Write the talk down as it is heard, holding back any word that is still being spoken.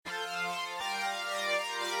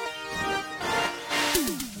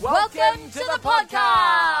Welcome to the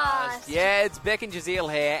podcast! Yeah, it's Beck and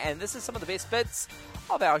Jazeel here, and this is some of the best bits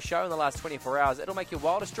of our show in the last 24 hours. It'll make your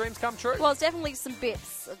wildest dreams come true. Well, it's definitely some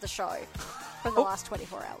bits of the show from the last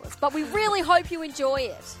 24 hours, but we really hope you enjoy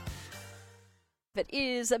it. It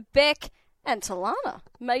is Beck and Talana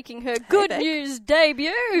making her good news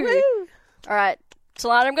debut. Woo. All right,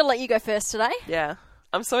 Talana, I'm going to let you go first today. Yeah.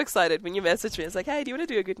 I'm so excited when you messaged me. It's like, hey, do you want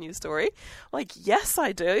to do a good news story? I'm like, yes,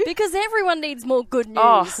 I do. Because everyone needs more good news.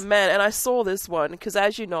 Oh, man. And I saw this one because,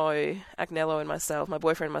 as you know, Agnello and myself, my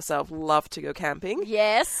boyfriend and myself, love to go camping.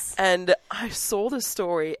 Yes. And I saw this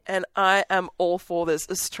story and I am all for this.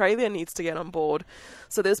 Australia needs to get on board.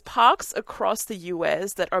 So there's parks across the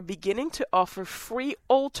US that are beginning to offer free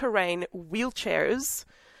all-terrain wheelchairs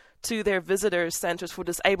to their visitor centers for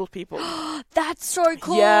disabled people. That's so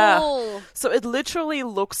cool. Yeah. So it literally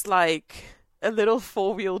looks like a little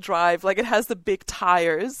four-wheel drive. Like it has the big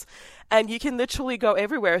tires and you can literally go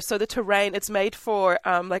everywhere. So the terrain, it's made for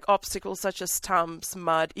like obstacles such as stumps,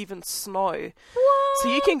 mud, even snow. What?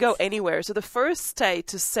 So you can go anywhere. So the first state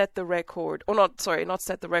to set the record, or not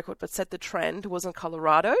set the record, but set the trend was in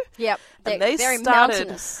Colorado. Yep. And they very started,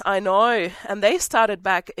 mountainous. I know. And they started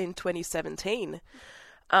back in 2017.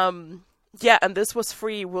 Yeah, and this was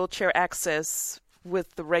free wheelchair access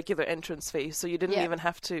with the regular entrance fee, so you didn't even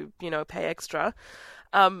have to, pay extra.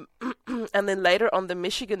 And then later on, the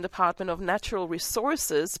Michigan Department of Natural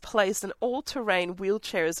Resources placed an all-terrain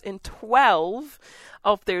wheelchairs in 12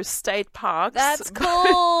 of their state parks. That's cool.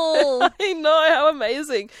 I know, how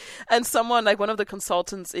amazing. And someone, like one of the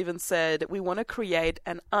consultants even said, we want to create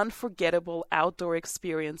an unforgettable outdoor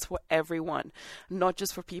experience for everyone, not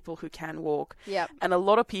just for people who can walk. Yep. And a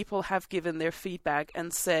lot of people have given their feedback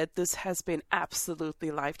and said this has been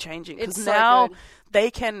absolutely life-changing. It's Because so now good.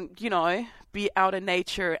 they can, be out in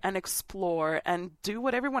nature and explore and do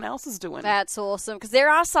what everyone else is doing. That's awesome. Because there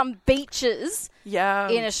are some beaches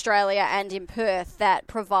in Australia and in Perth that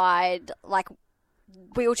provide like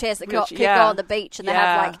wheelchairs that can go on the beach, and they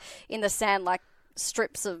have like in the sand like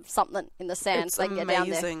strips of something in the sand It's so they can get down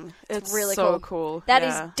there. amazing. It's really so cool. That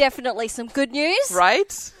is definitely some good news.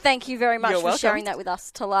 Right? Thank you very much You're for welcome. sharing that with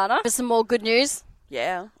us, Talana. For some more good news.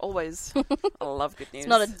 Yeah, always. I love good news. It's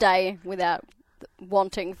not a day without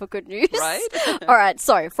wanting for good news. Right? All right,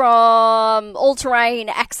 so from all-terrain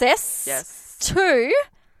access to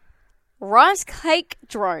rice cake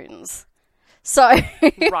drones. So,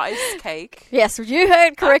 Rice cake. yes, you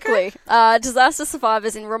heard correctly. Disaster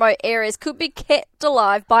survivors in remote areas could be kept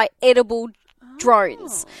alive by edible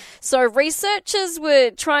drones. So researchers were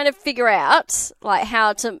trying to figure out like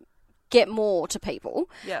how to get more to people.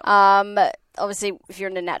 Yeah. Obviously, if you're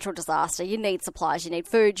in a natural disaster, you need supplies, you need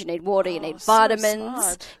food, you need water, you need vitamins.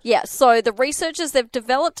 smart. Yeah, so the researchers, they've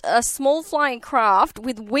developed a small flying craft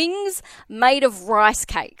with wings made of rice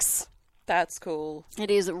cakes. That's cool.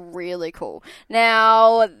 It is really cool.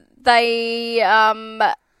 Now, they,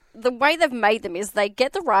 the way they've made them is they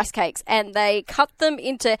get the rice cakes and they cut them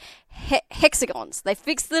into hexagons. They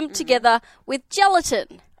fix them together with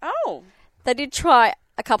gelatin. Oh. They did try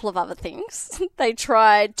a couple of other things. They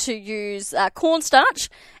tried to use cornstarch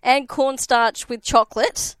and cornstarch with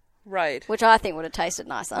chocolate, Right. which I think would have tasted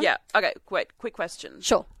nicer. Yeah. Okay, wait. Quick question.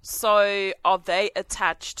 Sure. So are they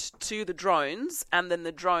attached to the drones and then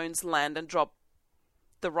the drones land and drop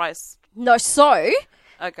the rice? No, so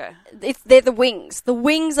Okay. if they're the wings. The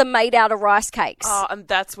wings are made out of rice cakes. And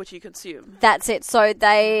that's what you consume. That's it. So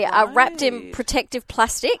they are wrapped in Right. protective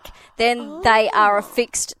plastic. Then they are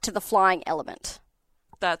affixed to the flying element.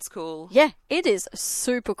 That's cool. Yeah, it is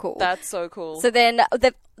super cool. That's so cool. So then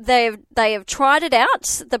they have tried it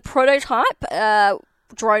out. The prototype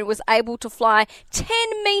drone was able to fly 10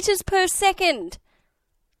 meters per second.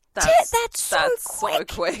 That's so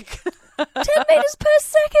quick. 10 meters per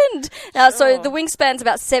second. Now, so the wingspan's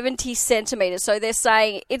about 70 centimeters. So they're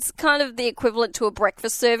saying it's kind of the equivalent to a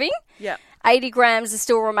breakfast serving. Yeah. 80 grams is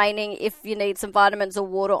still remaining if you need some vitamins or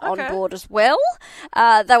water on board as well.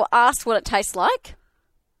 They were asked what it tastes like.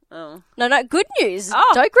 Oh. No, good news.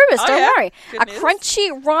 Oh. Don't grimace, don't yeah. worry. Good A news.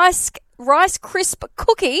 crunchy rice crisp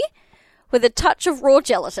cookie with a touch of raw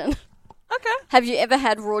gelatin. Okay. Have you ever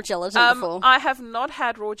had raw gelatin before? I have not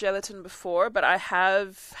had raw gelatin before, but I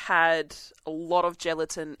have had a lot of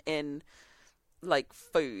gelatin in, like,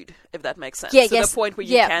 food, if that makes sense. Yeah, to yes. the point where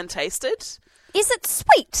you Yeah. can taste it. Is it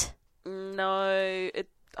sweet? No,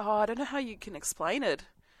 I don't know how you can explain it.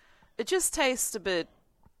 It just tastes a bit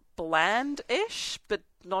bland-ish, but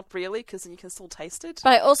not really, because you can still taste it.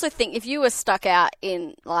 But I also think if you were stuck out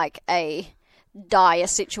in, like, a dire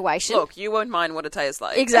situation. Look, you won't mind what it tastes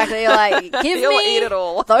like. Exactly. Like, give You'll me eat it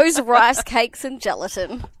all. those rice cakes and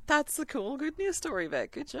gelatin. That's a cool good news story,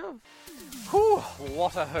 Beck. Good job. Whew,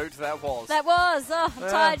 what a hoot that was. That was. Oh, I'm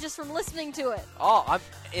tired just from listening to it. Oh, I'm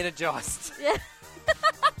energized. Yeah.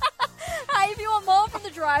 Hey, if you want more from The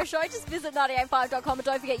Drive Show, just visit 985.com and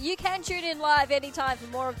don't forget you can tune in live anytime for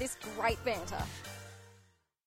more of this great banter.